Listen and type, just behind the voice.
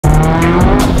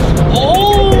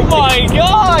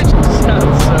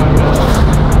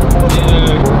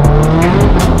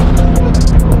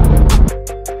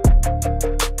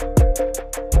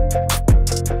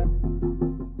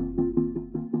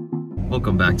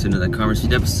to another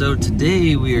carmaspeed episode.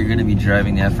 Today we are going to be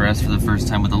driving the FRS for the first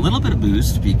time with a little bit of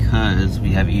boost because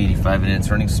we have E85 and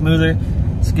it's running smoother.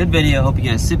 It's a good video. Hope you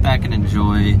guys sit back and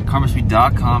enjoy.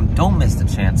 carmaspeed.com. Don't miss the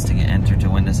chance to get entered to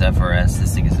win this FRS.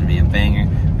 This thing is going to be a banger.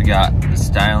 We got the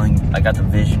styling. I got the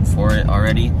vision for it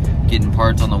already. Getting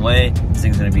parts on the way. This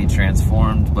thing's going to be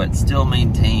transformed, but still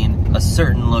maintain a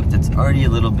certain look that's already a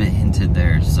little bit hinted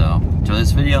there. So enjoy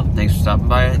this video. Thanks for stopping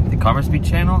by the carmaspeed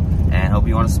channel, and hope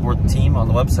you want to support the team on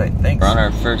the website. Thanks. We're on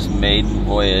our first maiden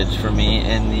voyage for me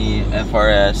in the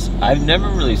FRS. I've never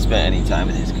really spent any time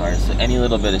in these cars, so any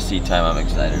little bit of seat time I'm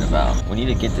excited about. We need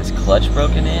to get this clutch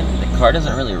broken in. The car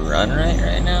doesn't really run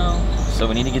right now, so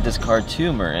we need to get this car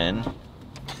to Marin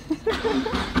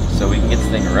so we can get this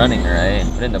thing running right.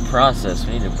 But in the process,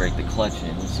 we need to break the clutch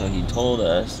in. So he told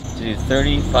us to do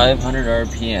 3,500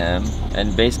 RPM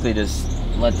and basically just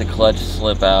let the clutch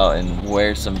slip out and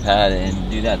wear some padding.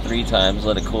 Do that 3 times,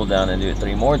 let it cool down, and do it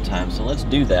 3 more times. So let's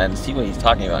do that and see what he's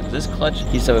talking about. Because this clutch,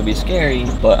 he said, would be scary,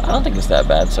 but I don't think it's that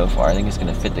bad so far. I think it's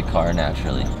gonna fit the car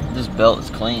naturally. This belt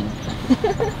is clean.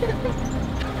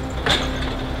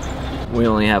 We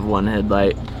only have one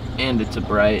headlight, and it's a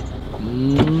bright.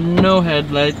 No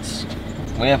headlights.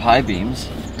 We have high beams,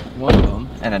 one of them,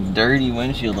 and a dirty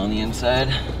windshield on the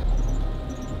inside.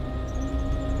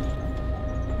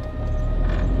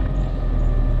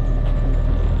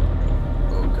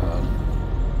 Oh god.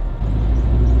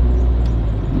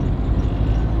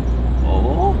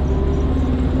 Oh.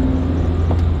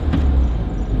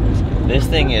 This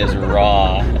thing is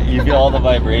raw. You feel all the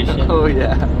vibration? Oh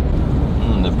yeah.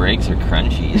 The brakes are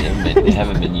crunchy. They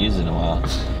haven't been used in a while.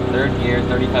 3rd gear,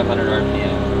 3,500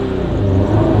 RPM.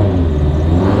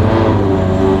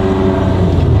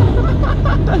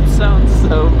 That sounds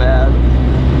so bad.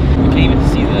 We can't even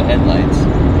see the headlights.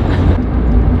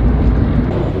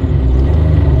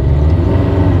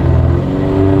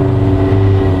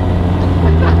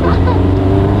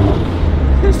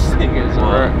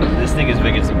 This thing is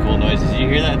making some cool noises. Did you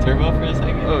hear that turbo for a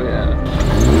second? Oh yeah.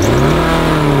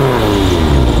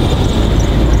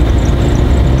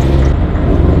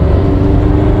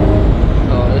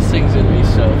 Oh,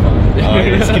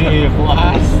 it's gonna be a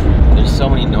blast. There's so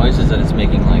many noises that it's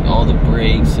making, like all the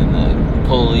brakes and the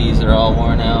pulleys are all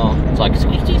worn out. It's like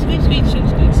squeak, squeak, squeak, squeak, squeak,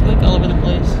 squeak, squeak all over the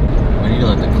place. We need to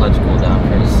let the clutch cool down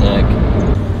for a sec.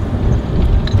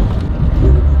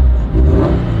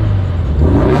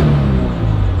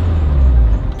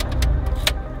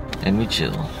 And we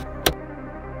chill.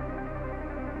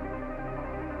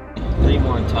 3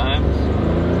 more times.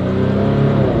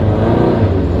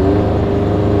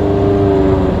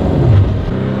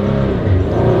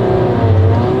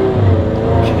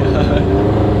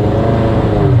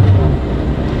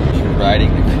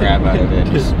 Riding the crap out of it,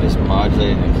 just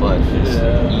modulating the clutch, just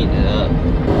eating it up.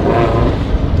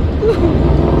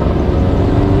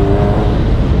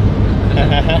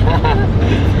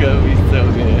 It's gonna be so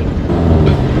good.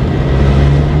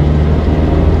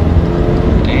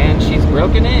 And she's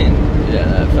broken in. Yeah,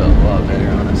 that felt a lot better,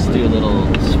 honestly. Let's do a little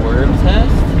swerve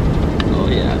test. Oh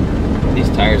yeah. These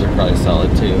tires are probably solid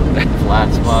too.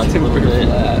 Flat spots a little bit.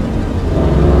 Flat.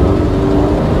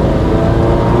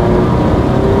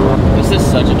 This is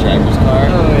such a driver's car.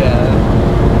 Oh yeah.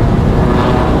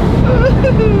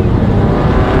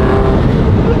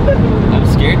 I'm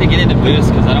scared to get into boost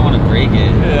because I don't want to break it.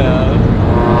 Yeah.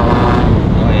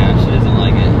 Oh yeah, she doesn't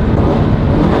like it.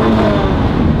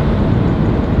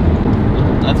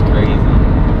 That's crazy.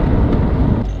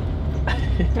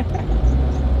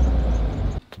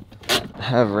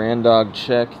 Have Randog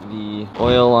check the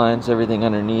oil lines, everything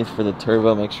underneath for the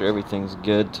turbo, make sure everything's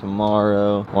good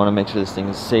tomorrow. Want to make sure this thing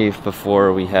is safe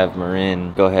before we have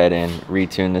Marin go ahead and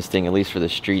retune this thing, at least for the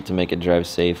street, to make it drive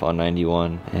safe on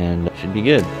 91, and it should be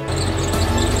good.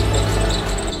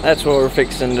 That's what we're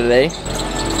fixing today.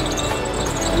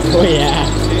 Oh yeah,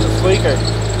 she's a squeaker.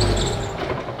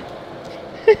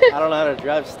 I don't know how to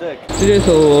drive stick. It is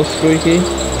a little squeaky.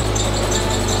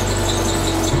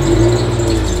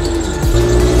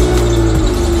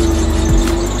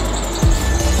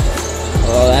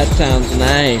 Oh, that sounds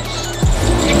nice.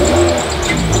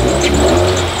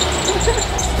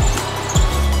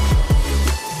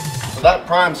 So that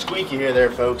prime squeaky here there,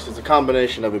 folks, is a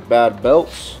combination of a bad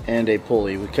belt and a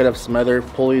pulley. We could have some other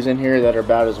pulleys in here that are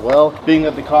bad as well. Being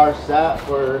that the car sat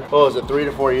for, what was it, 3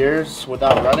 to 4 years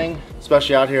without running,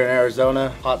 especially out here in Arizona,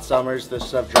 hot summers, this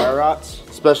stuff dry rots,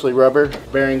 especially rubber,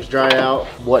 bearings dry out,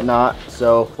 whatnot.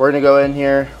 So we're gonna go in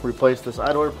here, replace this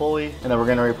idler pulley, and then we're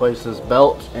gonna replace this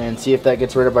belt and see if that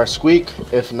gets rid of our squeak.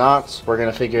 If not, we're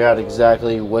gonna figure out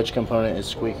exactly which component is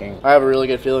squeaking. I have a really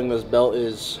good feeling this belt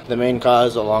is the main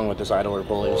cause, along with this idler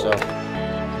pulley. So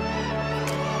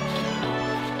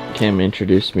Cam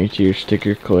introduced me to your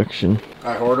sticker collection.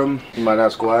 I hoard them. You might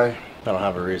ask why. I don't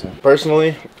have a reason.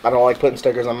 Personally, I don't like putting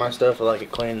stickers on my stuff. I like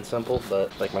it clean and simple,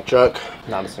 but like my truck,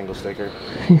 not a single sticker.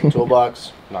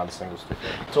 Toolbox, not a single sticker.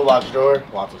 Toolbox drawer,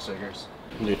 lots of stickers.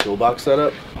 New toolbox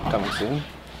setup, coming soon.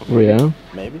 Oh yeah?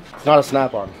 Maybe. It's not a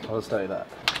snap-on, I'll just tell you that.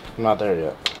 I'm not there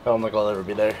yet. I don't think I'll ever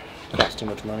be there. Costs too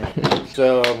much money.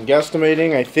 So I'm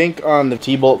guesstimating, I think on the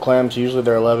T-bolt clamps, usually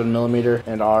they're 11mm,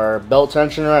 and our belt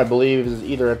tensioner, I believe, is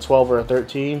either a 12 or a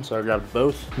 13, so I grabbed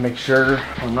both. Make sure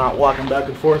I'm not walking back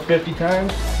and forth 50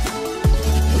 times.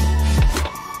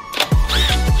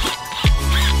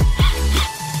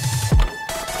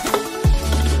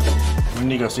 We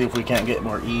need to go see if we can't get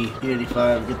more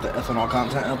E85, get the ethanol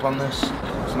content up on this.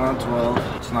 It's not a 12,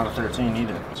 it's not a 13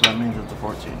 either, so that means it's a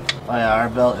 14. Oh yeah, our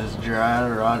belt is dry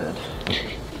rotted. I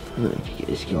don't know if you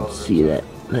guys can see that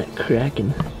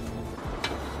cracking.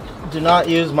 Do not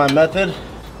use my method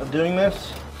of doing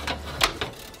this.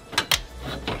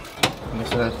 Like I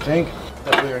said, I think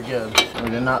that we are good. We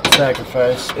did not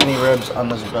sacrifice any ribs on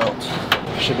this belt.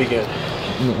 Should be good.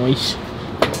 Nice.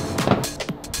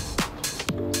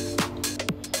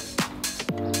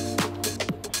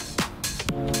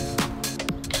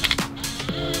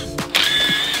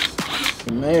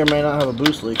 You may or may not have a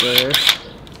boost leak right here.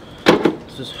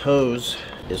 This hose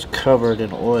is covered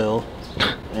in oil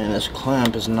and this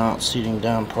clamp is not seating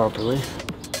down properly.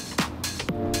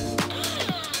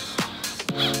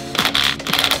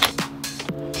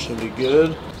 Should be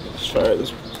good. Let's fire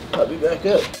this puppy back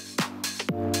up.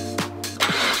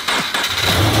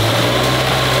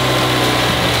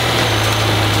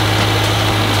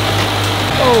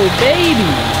 Oh baby!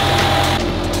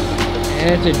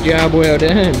 That's a job well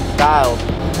done. Dialed.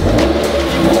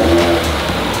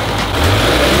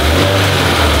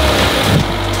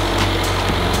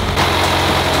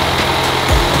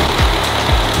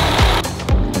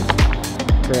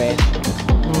 Crash.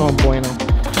 No bueno.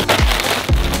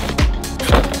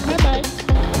 Bye-bye.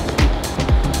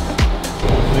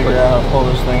 Figure out how to pull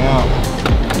this thing out.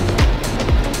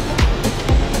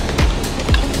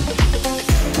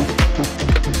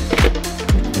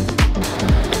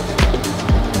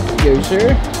 Yes, sir.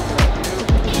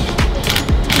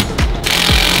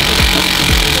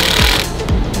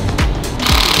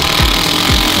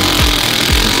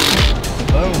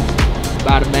 Boom.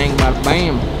 Bada bang, bada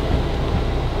bam.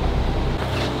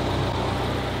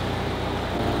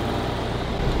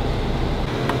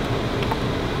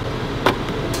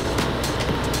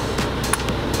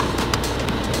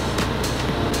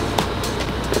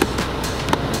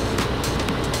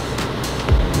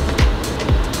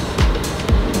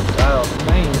 Dialed.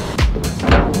 Bam.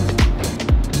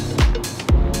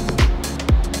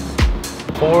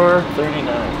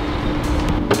 439.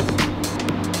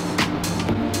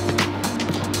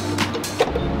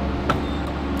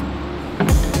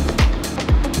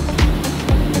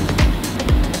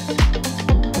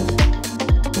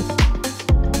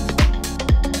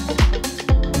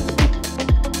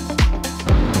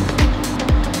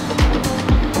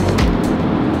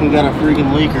 We got a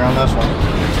freaking leaker on this one.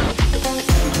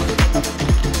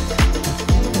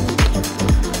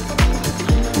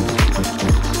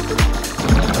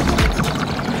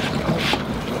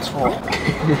 It's full.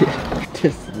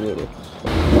 Just a little.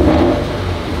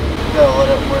 Gotta let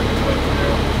it work its way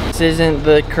through. This isn't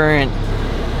the current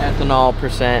ethanol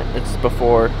percent, it's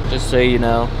before, just so you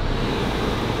know.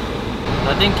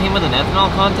 That thing came with an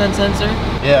ethanol content sensor?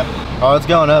 Yeah. Oh, it's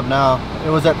going up now. It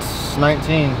was at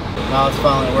 19. Now it's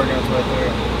finally working its way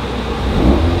through.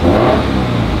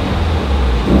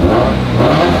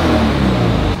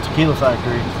 Tequila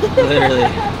factory. Literally.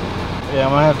 Yeah, I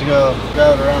might have to go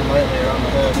drive it around lately around the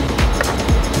head.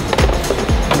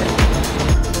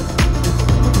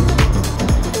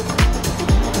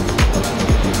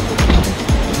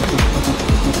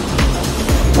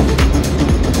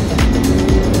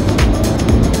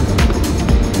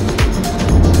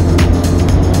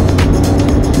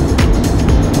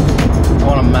 I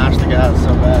want to mash the gas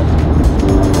so bad.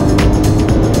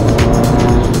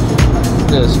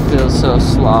 This feels so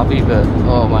sloppy, but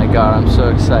oh my god, I'm so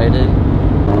excited.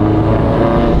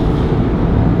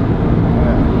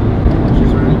 Yeah.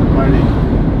 She's ready to party.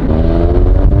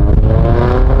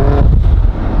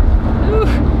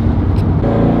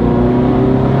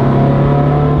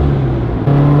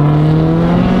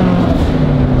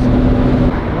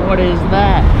 What is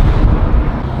that?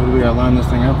 Who do we gotta line this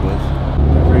thing up with? A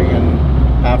freaking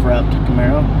half-wrapped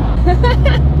Camaro?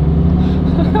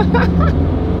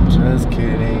 Just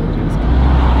kidding. Just kidding.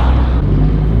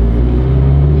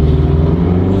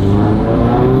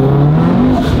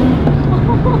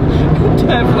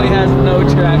 Definitely has no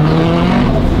traction.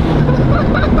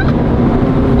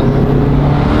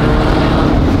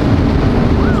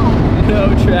 No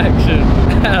traction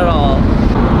at all.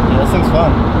 Yeah, this thing's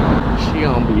fun. She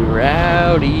gonna be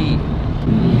rowdy.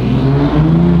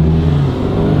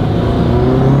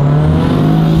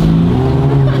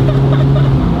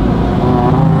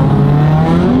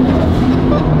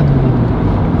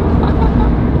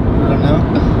 I don't know.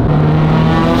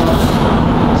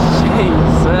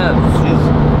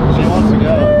 She wants to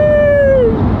go.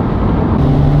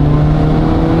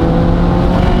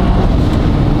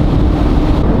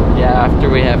 Yeah, after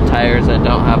we have tires that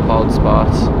don't have bald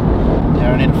spots.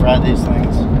 Yeah, we need to fry these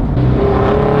things.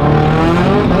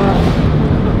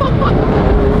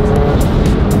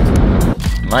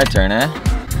 My turn, eh?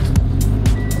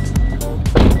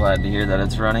 Glad to hear that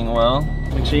it's running well.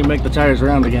 Make sure you make the tires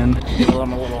round again.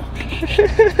 I'm a little.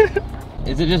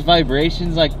 Is it just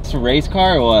vibrations like it's a race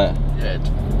car or what? Yeah, it's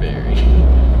very,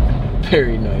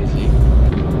 very noisy.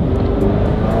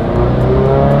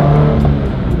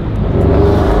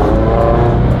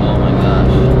 Oh my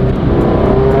gosh.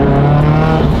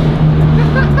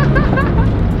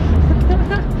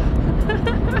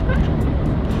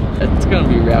 It's gonna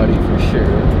be rowdy for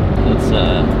sure. It's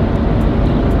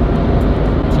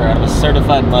alright, I'm a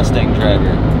certified Mustang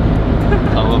driver.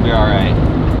 So we'll be alright.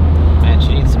 Man,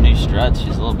 she needs some new struts.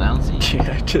 She's a little bouncy.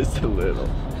 Yeah, just a little.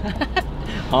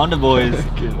 Honda boys.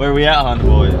 Where we at, Honda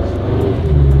boys?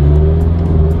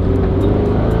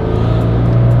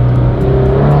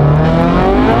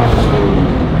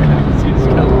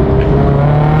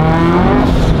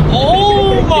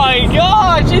 Oh my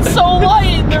gosh! It's so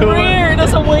light in the rear. It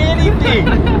doesn't weigh anything.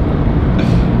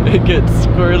 It gets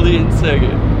squirrely in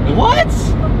second. What?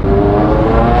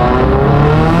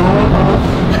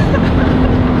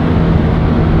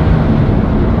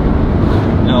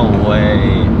 No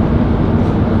way.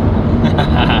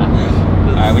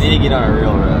 Alright, we need to get on a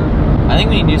real road. I think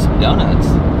we need to do some donuts.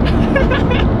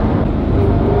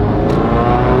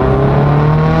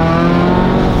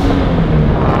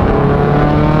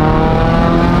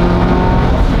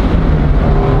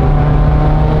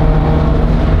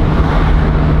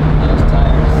 Those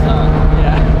tires suck.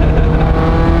 Yeah.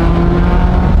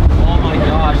 Oh my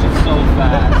gosh, it's so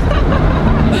fast.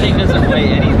 This thing doesn't weigh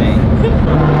anything.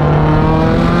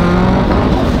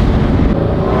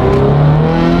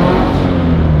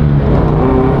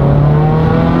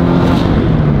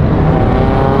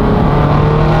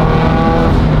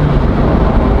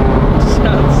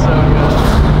 Sounds so good.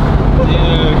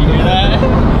 Dude, you hear that?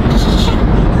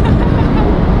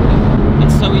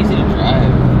 It's so easy to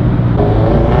drive.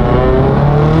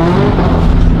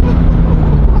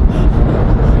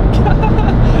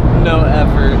 No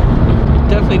effort.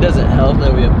 Definitely doesn't help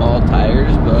that we have bald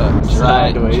tires, but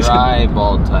sideways. Dry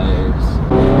bald tires.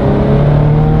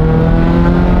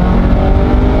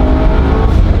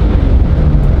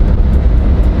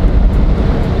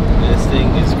 This thing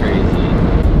is crazy.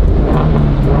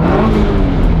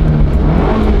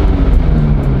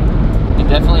 It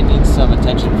definitely needs some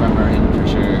attention from her end for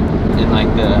sure. In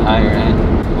like the higher end.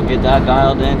 We'll get that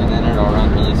dialed in and then it'll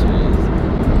run really smooth.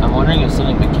 I'm wondering if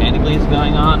something mechanically is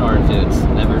going on or if it's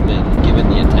never been given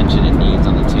the attention it needs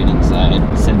on the tuning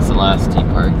side since the last T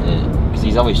parked it. Because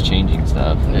he's always changing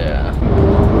stuff. Yeah.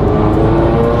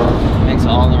 Makes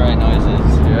all the right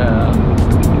noises. Yeah.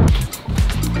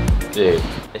 Dude,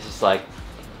 it's just like,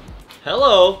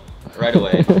 hello, right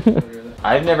away.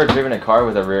 I've never driven a car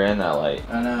with a rear end that light.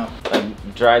 I know.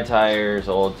 Like dry tires,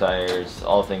 old tires,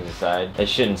 all things aside, it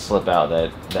shouldn't slip out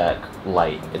that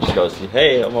light. It just goes,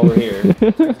 hey, I'm over here.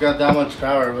 It's got that much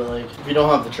power, but like, if you don't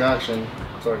have the traction,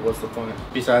 it's like, what's the point?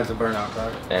 Besides the burnout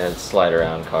car. And it's a slide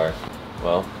around car.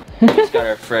 Well, we just got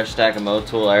our fresh stack of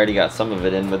Motul. I already got some of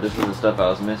it in, but this is the stuff I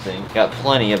was missing. Got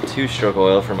plenty of 2-stroke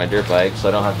oil for my dirt bike, so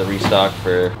I don't have to restock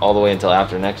for all the way until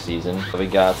after next season. We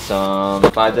got some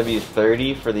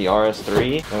 5W30 for the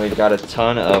RS3, and we've got a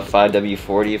ton of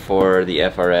 5W40 for the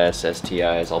FRS,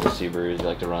 STIs, all the Subarus. We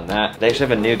like to run that. They actually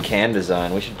have a new can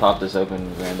design. We should pop this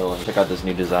open, Randall, and check out this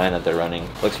new design that they're running.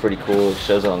 Looks pretty cool. It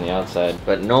shows it on the outside.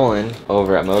 But Nolan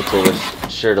over at Motul was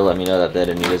sure to let me know that they had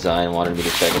a new design, wanted me to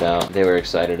check it out. They were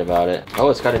excited about it. Oh,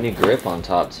 it's got a new grip on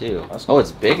top too. Oh,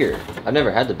 it's bigger. I've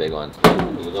never had the big one. Ooh,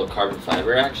 a little carbon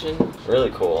fiber action. Really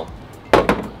cool.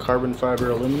 Carbon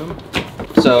fiber aluminum.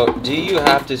 So, do you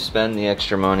have to spend the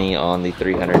extra money on the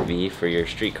 300V for your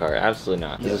street car? Absolutely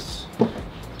not. Yes.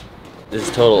 This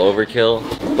is total overkill,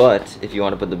 but if you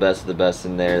want to put the best of the best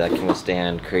in there that can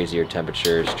withstand crazier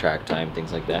temperatures, track time,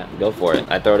 things like that, go for it.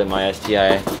 I throw it in my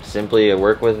STI simply to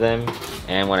work with them,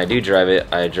 and when I do drive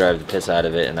it, I drive the piss out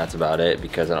of it, and that's about it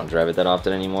because I don't drive it that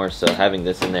often anymore. So having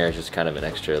this in there is just kind of an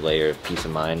extra layer of peace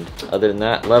of mind. Other than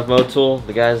that, love Motul.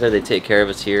 The guys there, they take care of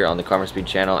us here on the carmaspeed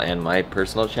channel and my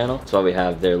personal channel. That's why we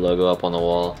have their logo up on the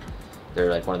wall. They're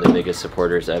like one of the biggest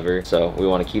supporters ever. So we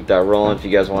want to keep that rolling. If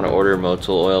you guys want to order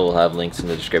Motul oil, we'll have links in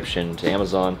the description to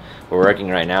Amazon. We're working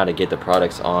right now to get the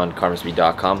products on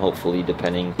carmaspeed.com, hopefully,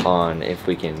 depending on if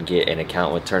we can get an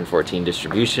account with Turn 14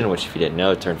 Distribution, which if you didn't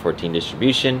know, Turn 14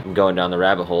 Distribution, I'm going down the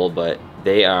rabbit hole, but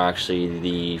they are actually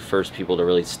the first people to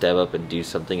really step up and do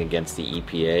something against the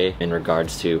EPA in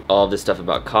regards to all this stuff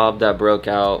about Cobb that broke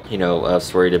out. You know,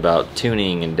 us worried about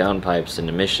tuning and downpipes and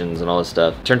emissions and all this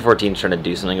stuff. Turn 14 is trying to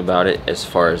do something about it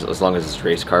as long as it's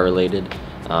race car related.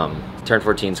 Turn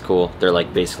 14 is cool. They're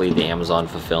like basically the Amazon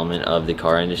fulfillment of the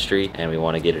car industry, and we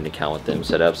want to get an account with them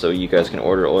set up so you guys can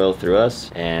order oil through us,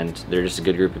 and they're just a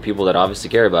good group of people that obviously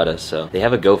care about us. So they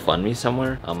have a GoFundMe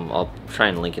somewhere. I'll try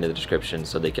and link it in the description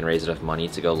so they can raise enough money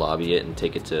to go lobby it and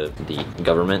take it to the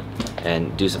government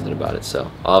and do something about it. So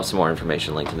I'll have some more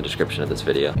information linked in the description of this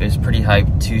video. It's pretty hype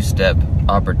two-step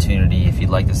opportunity. If you'd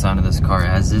like the sound of this car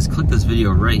as is, click this video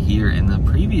right here. In the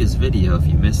previous video, if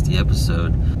you missed the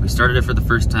episode, we started it for the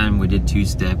first time. We did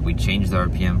two-step. We changed the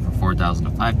RPM from 4,000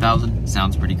 to 5,000.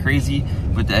 Sounds pretty crazy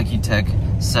with the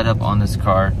EcuTech setup on this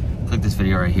car. Click this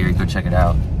video right here. Go check it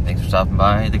out. Thanks for stopping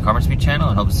by the carmaspeed channel,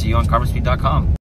 and hope to see you on carmaspeed.com.